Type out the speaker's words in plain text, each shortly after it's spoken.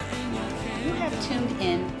tuned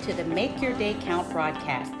in to the Make Your Day Count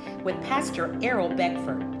broadcast with Pastor Errol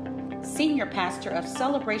Beckford, Senior Pastor of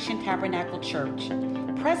Celebration Tabernacle Church,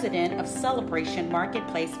 President of Celebration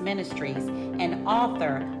Marketplace Ministries, and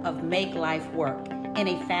author of Make Life Work in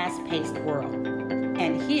a Fast-Paced World.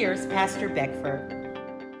 And here's Pastor Beckford.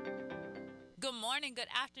 Good morning, good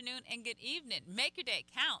afternoon, and good evening. Make your day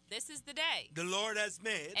count. This is the day the Lord has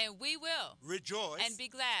made, and we will rejoice and be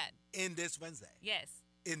glad in this Wednesday. Yes.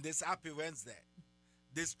 In this happy Wednesday,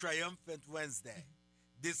 this triumphant Wednesday,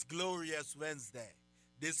 this glorious Wednesday,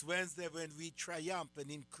 this Wednesday when we triumph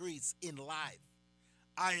and increase in life.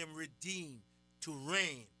 I am redeemed to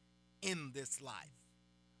reign in this life.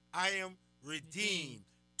 I am redeemed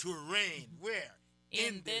to reign where?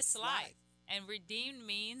 In this life. And redeemed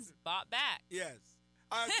means bought back. Yes.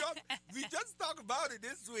 We just talked about it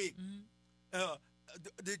this week.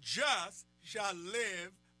 The just shall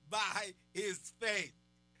live by his faith.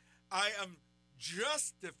 I am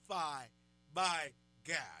justified by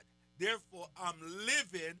God. Therefore, I'm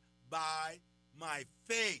living by my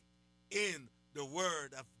faith in the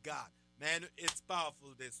Word of God. Man, it's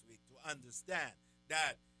powerful this week to understand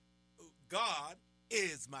that God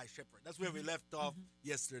is my shepherd. That's where we left off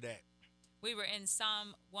yesterday. We were in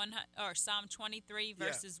Psalm 23,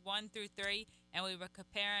 verses 1 through 3, and we were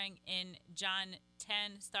comparing in John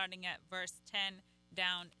 10, starting at verse 10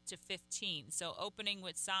 down to 15. So opening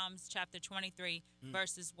with Psalms chapter 23,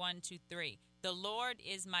 verses 1 to 3. The Lord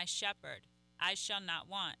is my shepherd, I shall not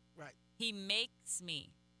want. Right. He makes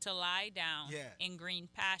me to lie down in green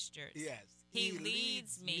pastures. Yes. He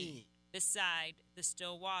leads me beside the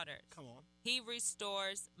still waters. Come on. He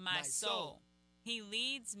restores my soul. He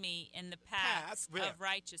leads me in the paths of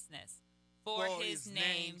righteousness for his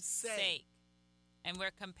name's sake. And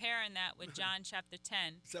we're comparing that with John chapter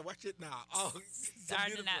 10. So watch it now. Oh,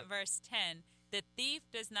 starting at verse 10. The thief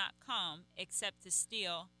does not come except to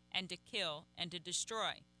steal and to kill and to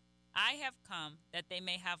destroy. I have come that they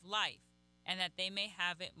may have life and that they may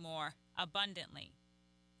have it more abundantly.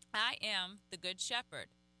 I am the good shepherd.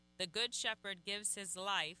 The good shepherd gives his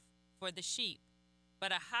life for the sheep.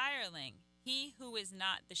 But a hireling, he who is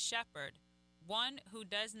not the shepherd, one who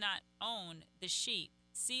does not own the sheep,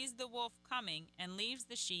 sees the wolf coming and leaves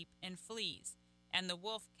the sheep and flees, and the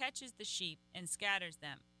wolf catches the sheep and scatters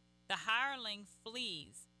them. The hireling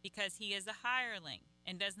flees because he is a hireling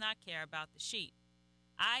and does not care about the sheep.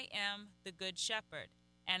 I am the good shepherd,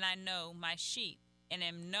 and I know my sheep, and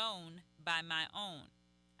am known by my own.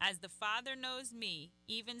 As the Father knows me,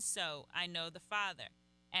 even so I know the Father,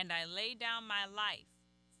 and I lay down my life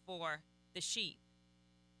for the sheep.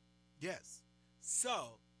 Yes.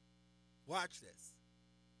 So, watch this.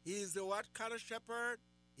 He is the what kind of shepherd?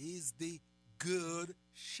 He's the good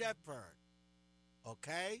shepherd.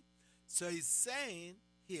 Okay? So he's saying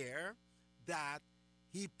here that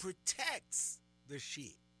he protects the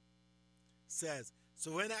sheep. Says,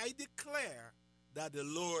 so when I declare that the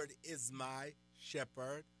Lord is my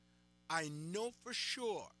shepherd, I know for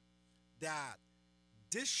sure that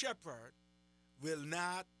this shepherd will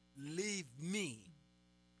not leave me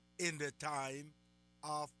in the time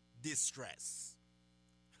of distress.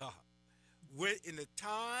 When in the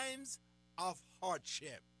times of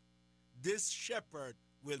hardship, this shepherd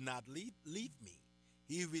will not leave me.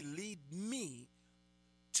 He will lead me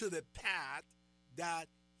to the path that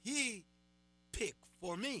he picked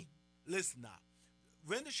for me. Listen now.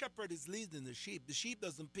 When the shepherd is leading the sheep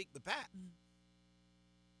doesn't pick the path.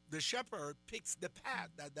 The shepherd picks the path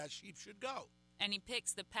that sheep should go. And he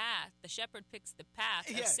picks the path. The shepherd picks the path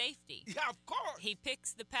of safety. Yeah, of course. He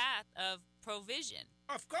picks the path of provision.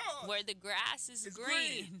 Of course. Where the grass is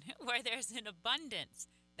green, where there's an abundance.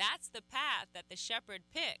 That's the path that the shepherd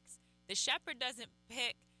picks. The shepherd doesn't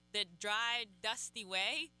pick the dry, dusty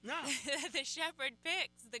way. No. The shepherd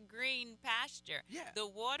picks the green pasture, the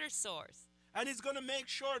water source. And he's going to make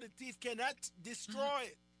sure the thief cannot destroy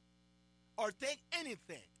it or take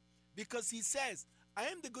anything. Because he says, I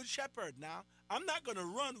am the good shepherd now. I'm not going to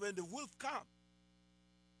run when the wolf comes.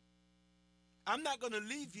 I'm not going to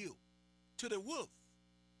leave you to the wolf.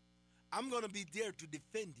 I'm going to be there to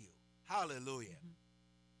defend you. Hallelujah.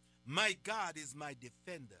 My God is my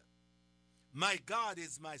defender. My God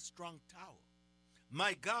is my strong tower.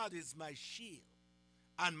 My God is my shield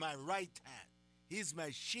on my right hand. He's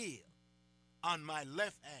my shield on my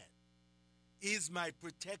left hand. He's my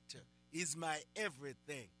protector. He's my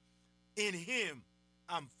everything. In him,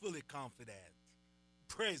 I'm fully confident.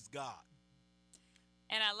 Praise God.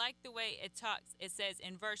 And I like the way it talks. It says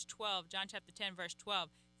in verse 12, John chapter 10, verse 12,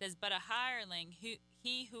 it says, but a hireling,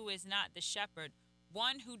 he who is not the shepherd,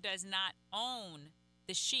 one who does not own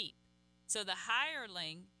the sheep. So the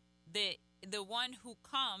hireling, the one who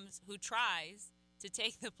comes, who tries to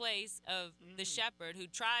take the place of the shepherd, who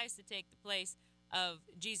tries to take the place of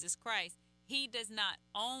Jesus Christ, he does not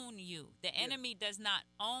own you. The enemy does not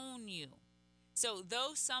own you. So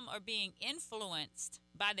though some are being influenced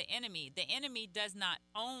by the enemy does not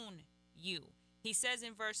own you. He says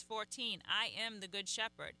in verse 14, I am the good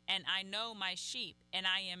shepherd, and I know my sheep, and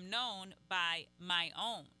I am known by my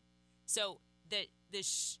own. So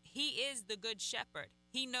he is the good shepherd.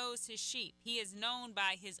 He knows his sheep. He is known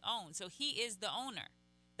by his own. So he is the owner.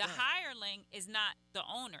 The hireling is not the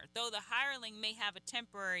owner, though the hireling may have a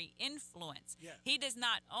temporary influence. He does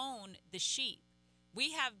not own the sheep.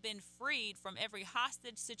 We have been freed from every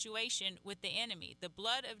hostage situation with the enemy. The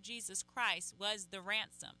blood of Jesus Christ was the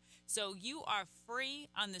ransom. So you are free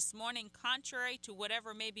on this morning, contrary to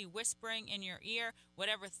whatever may be whispering in your ear,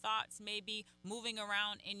 whatever thoughts may be moving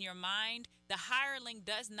around in your mind. The hireling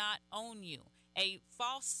does not own you. A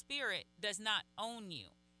false spirit does not own you.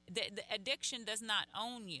 The addiction does not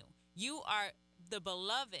own you. You are the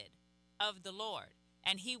beloved of the Lord,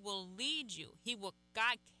 and he will lead you.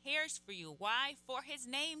 God cares for you. Why? For his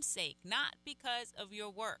name's sake, not because of your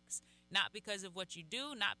works, not because of what you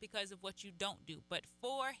do, not because of what you don't do, but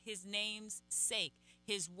for his name's sake.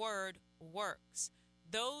 His word works.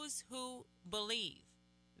 Those who believe,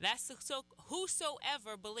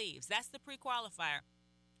 whosoever believes, that's the pre-qualifier.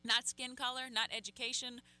 Not skin color, not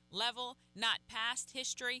education level, not past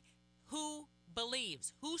history. Who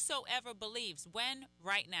believes? Whosoever believes. When?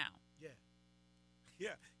 Right now.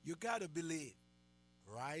 Yeah, you got to believe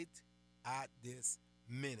right at this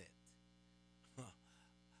minute.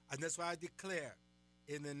 And that's why I declare,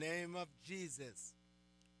 in the name of Jesus,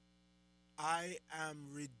 I am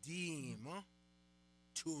redeemed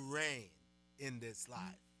to reign in this life.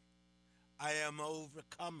 I am an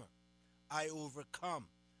overcomer. I overcome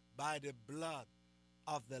by the blood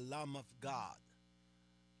of the Lamb of God.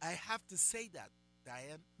 I have to say that,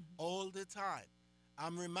 Diane, all the time.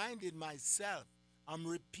 I'm reminding myself, I'm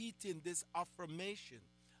repeating this affirmation.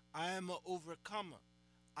 I am an overcomer.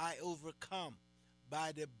 I overcome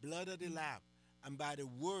by the blood of the Lamb and by the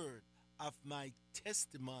word of my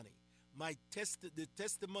testimony. The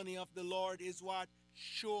testimony of the Lord is what?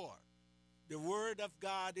 Sure. The word of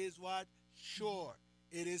God is what? Sure.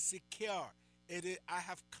 It is secure. I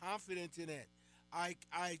have confidence in it. I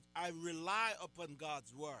rely upon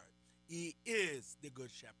God's word. He is the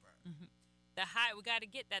good shepherd. We got to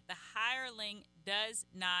get that. The hireling does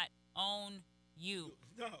not own you.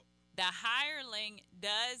 No. The hireling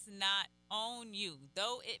does not own you,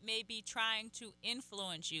 though it may be trying to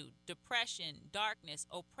influence you. Depression, darkness,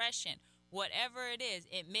 oppression, whatever it is,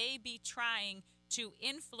 it may be trying to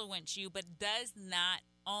influence you, but does not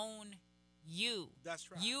own you. That's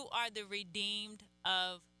right. You are the redeemed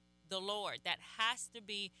of the Lord. That has to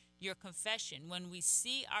be your confession. When we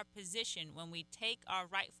see our position, when we take our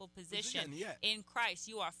rightful position in Christ,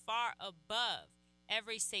 you are far above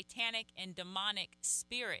every satanic and demonic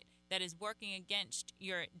spirit that is working against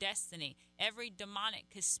your destiny. Every demonic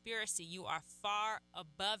conspiracy, you are far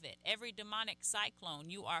above it. Every demonic cyclone,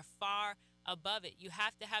 you are far above it. You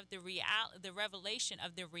have to have the revelation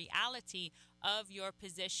of the reality of your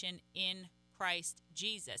position in Christ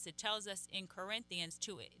Jesus. It tells us in Corinthians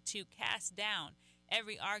to cast down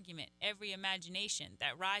every argument, every imagination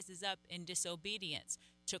that rises up in disobedience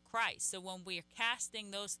to Christ. So when we're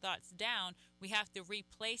casting those thoughts down, we have to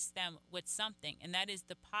replace them with something, and that is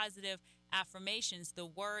the positive affirmations, the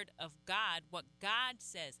word of God, what God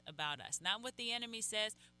says about us, not what the enemy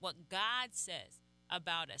says, what God says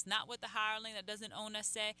about us, not what the hireling that doesn't own us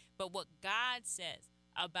say, but what God says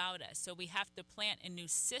about us. So we have to plant a new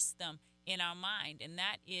system in our mind, and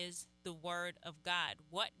that is the word of God.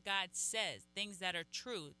 What God says, things that are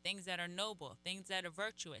true, things that are noble, things that are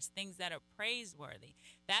virtuous, things that are praiseworthy.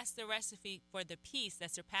 That's the recipe for the peace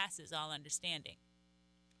that surpasses all understanding.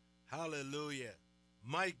 Hallelujah.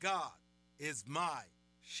 My God is my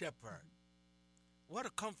shepherd. What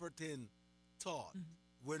a comforting thought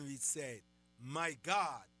when we say, my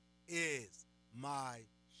God is my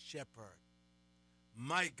shepherd.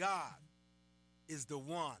 My God is the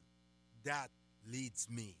one that leads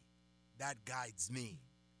me, that guides me,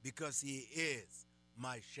 because he is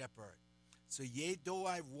my shepherd. So yea, though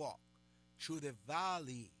I walk through the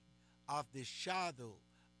valley of the shadow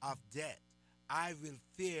of death, I will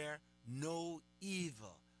fear no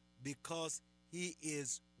evil, because he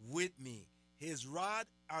is with me. His rod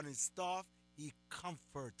and his staff, he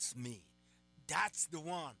comforts me. That's the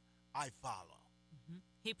one I follow.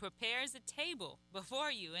 He prepares a table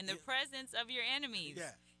before you in the presence of your enemies.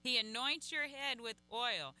 He anoints your head with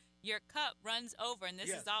oil. Your cup runs over, and this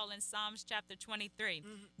Yes. is all in Psalms chapter 23.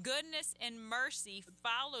 Mhm. Goodness and mercy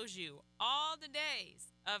follows you all the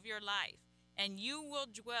days of your life, and you will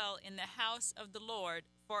dwell in the house of the Lord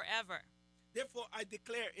forever. Therefore, I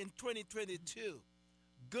declare in 2022,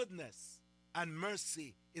 goodness and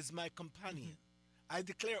mercy is my companion. I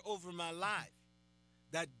declare over my life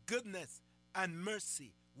that goodness and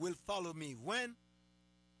mercy will follow me. When?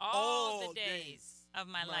 All the days of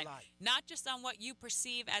my life. Not just on what you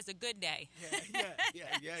perceive as a good day. Yeah.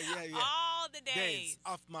 All the days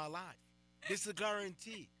of my life. This is a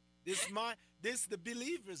guarantee. This is the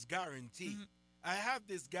believer's guarantee. I have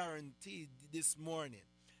this guarantee this morning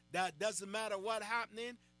that doesn't matter what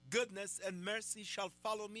happening, goodness and mercy shall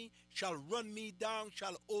follow me, shall run me down,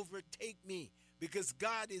 shall overtake me, because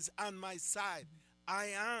God is on my side.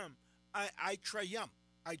 I triumph.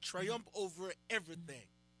 I triumph over everything.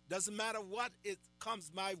 Doesn't matter what it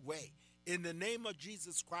comes my way. In the name of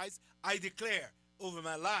Jesus Christ, I declare over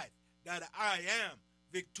my life that I am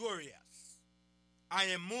victorious. I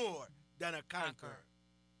am more than a conqueror.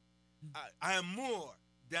 I am more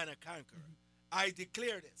than a conqueror. I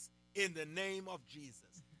declare this in the name of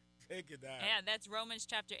Jesus. Take it down. Yeah, that's Romans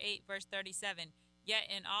chapter 8, verse 37. Yet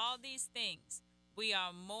in all these things, we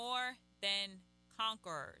are more than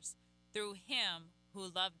conquerors through him who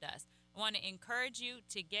loved us. I want to encourage you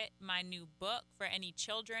to get my new book for any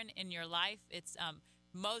children in your life. It's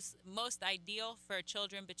most ideal for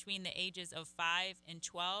children between the ages of 5 and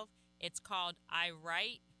 12. It's called I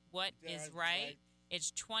Write What Is Right.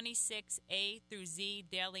 It's 26 A through Z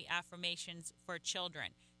daily affirmations for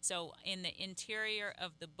children. So in the interior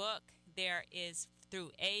of the book, there is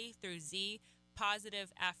through A through Z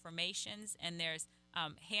positive affirmations, and there's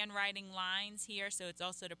handwriting lines here. So it's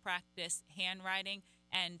also to practice handwriting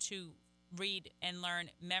and to read and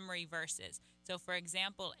learn memory verses. So for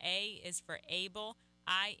example, A is for able.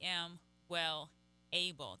 I am well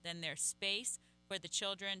able. Then there's space for the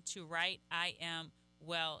children to write I am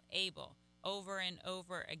well able over and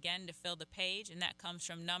over again to fill the page, and that comes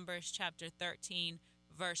from Numbers chapter 13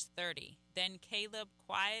 verse 30. Then Caleb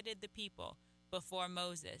quieted the people before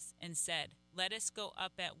Moses and said, let us go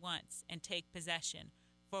up at once and take possession,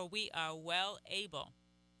 for we are well able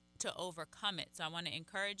to overcome it. So I want to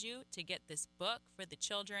encourage you to get this book for the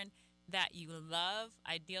children that you love,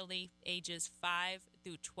 ideally ages 5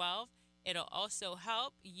 through 12. It'll also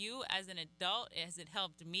help you as an adult, as it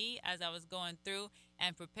helped me as I was going through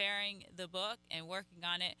and preparing the book and working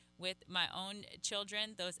on it with my own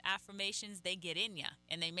children. Those affirmations, they get in you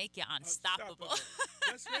and they make you unstoppable.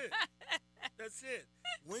 That's it. That's it.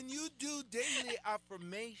 When you do daily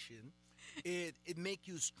affirmation, it make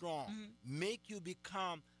you strong, make you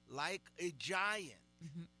become like a giant.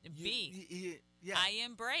 I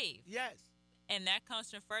am brave. Yes. And that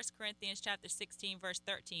comes from 1 Corinthians chapter 16, verse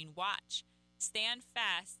 13. Watch, stand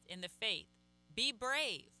fast in the faith. Be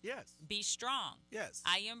brave. Yes. Be strong. Yes.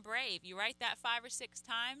 I am brave. You write that 5 or 6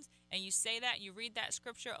 times, and you say that, you read that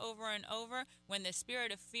scripture over and over. When the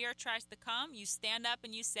spirit of fear tries to come, you stand up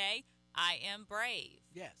and you say, I am brave.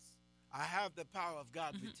 Yes. I have the power of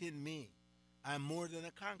God within me. I'm more than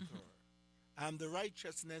a conqueror. I'm the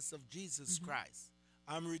righteousness of Jesus Christ.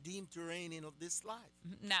 I'm redeemed to reign in this life.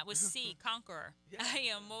 That was C, conqueror. Yeah. I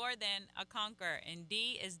am more than a conqueror. And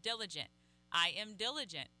D is diligent. I am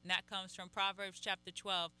diligent. And that comes from Proverbs chapter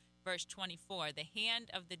 12, verse 24. The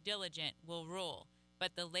hand of the diligent will rule,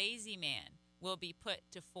 but the lazy man will be put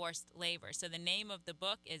to forced labor. So the name of the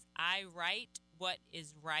book is I Write What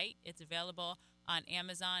Is Right. It's available on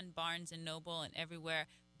Amazon, Barnes & Noble, and everywhere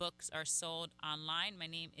books are sold online. My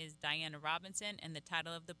name is Diana Robinson, and the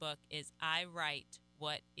title of the book is I Write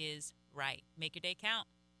What Is Right. Make your day count.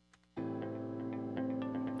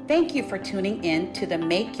 Thank you for tuning in to the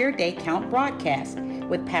Make Your Day Count broadcast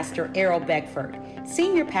with Pastor Errol Beckford,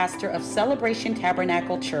 Senior Pastor of Celebration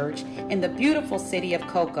Tabernacle Church in the beautiful city of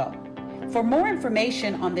Cocoa. For more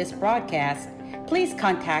information on this broadcast, please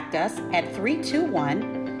contact us at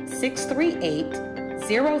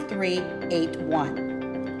 321-638-0381.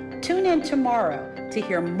 Tune in tomorrow to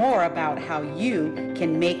hear more about how you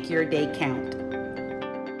can make your day count.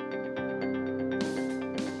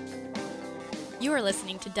 You are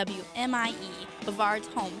listening to WMIE, Bavard's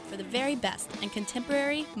home for the very best in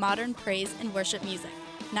contemporary, modern praise and worship music.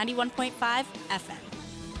 91.5 FM.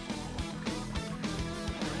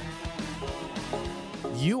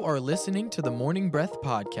 You are listening to the Morning Breath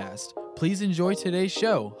Podcast. Please enjoy today's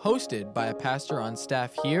show, hosted by a pastor on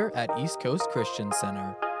staff here at East Coast Christian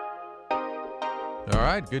Center. All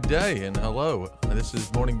right, good day and hello. This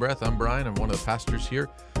is Morning Breath. I'm Brian. I'm one of the pastors here,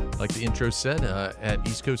 like the intro said, at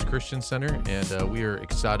East Coast Christian Center, and we are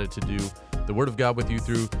excited to do the Word of God with you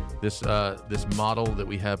through this model that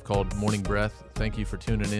we have called Morning Breath. Thank you for tuning in.